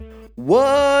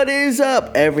What is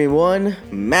up, everyone?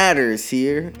 Matters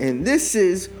here, and this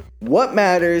is what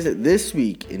matters this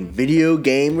week in video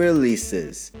game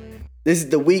releases. This is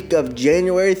the week of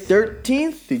January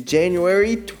 13th through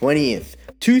January 20th,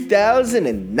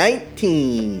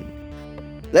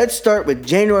 2019. Let's start with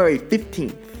January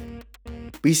 15th.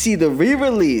 We see the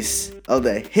re-release of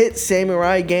the hit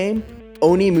samurai game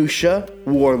Onimusha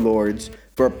Warlords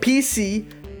for PC,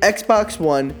 Xbox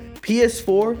One,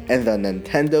 PS4, and the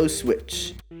Nintendo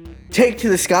Switch. Take to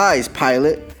the Skies,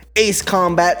 Pilot, Ace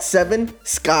Combat 7,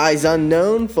 Skies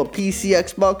Unknown for PC,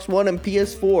 Xbox One, and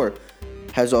PS4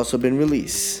 has also been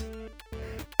released.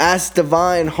 As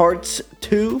Divine Hearts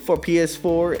 2 for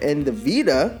PS4 and the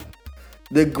Vita,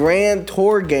 the Grand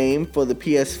Tour game for the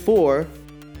PS4,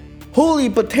 Holy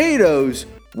Potatoes,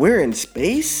 We're in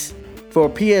Space for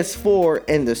PS4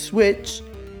 and the Switch,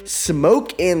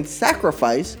 Smoke and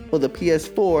Sacrifice for the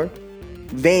PS4,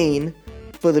 Vane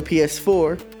for the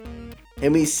PS4,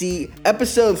 and we see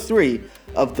episode 3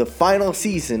 of the final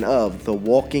season of The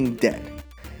Walking Dead.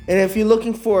 And if you're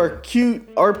looking for a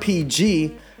cute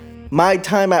RPG, My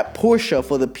Time at Portia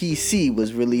for the PC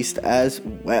was released as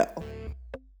well.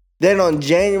 Then on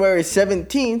January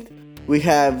 17th, we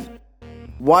have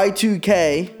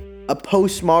Y2K, a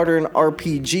postmodern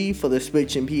RPG for the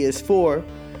Switch and PS4,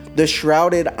 The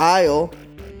Shrouded Isle,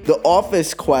 The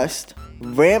Office Quest,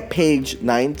 Rampage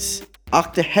Knights,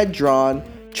 Octahedron,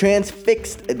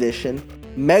 Transfixed Edition,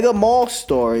 Mega Mall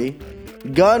Story,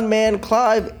 Gunman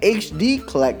Clive HD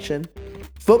Collection,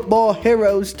 Football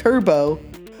Heroes Turbo,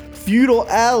 Feudal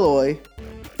Alloy,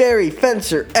 Fairy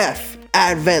Fencer F,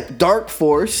 Advent Dark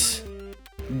Force,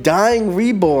 Dying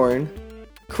Reborn,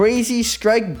 Crazy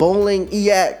Strike Bowling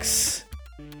EX,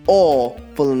 all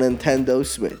for the Nintendo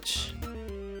Switch.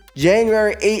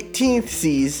 January 18th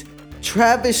sees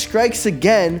Travis Strikes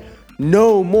Again,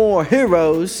 No More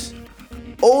Heroes,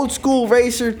 Old School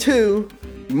Racer 2,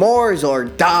 Mars or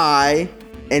Die,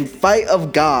 and Fight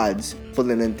of Gods for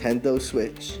the Nintendo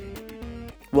Switch.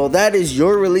 Well, that is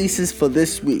your releases for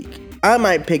this week. I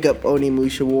might pick up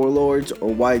Onimusha Warlords or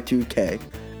Y2K.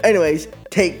 Anyways,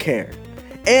 take care.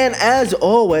 And as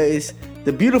always,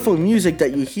 the beautiful music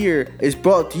that you hear is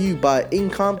brought to you by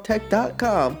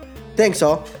Incomtech.com. Thanks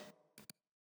all.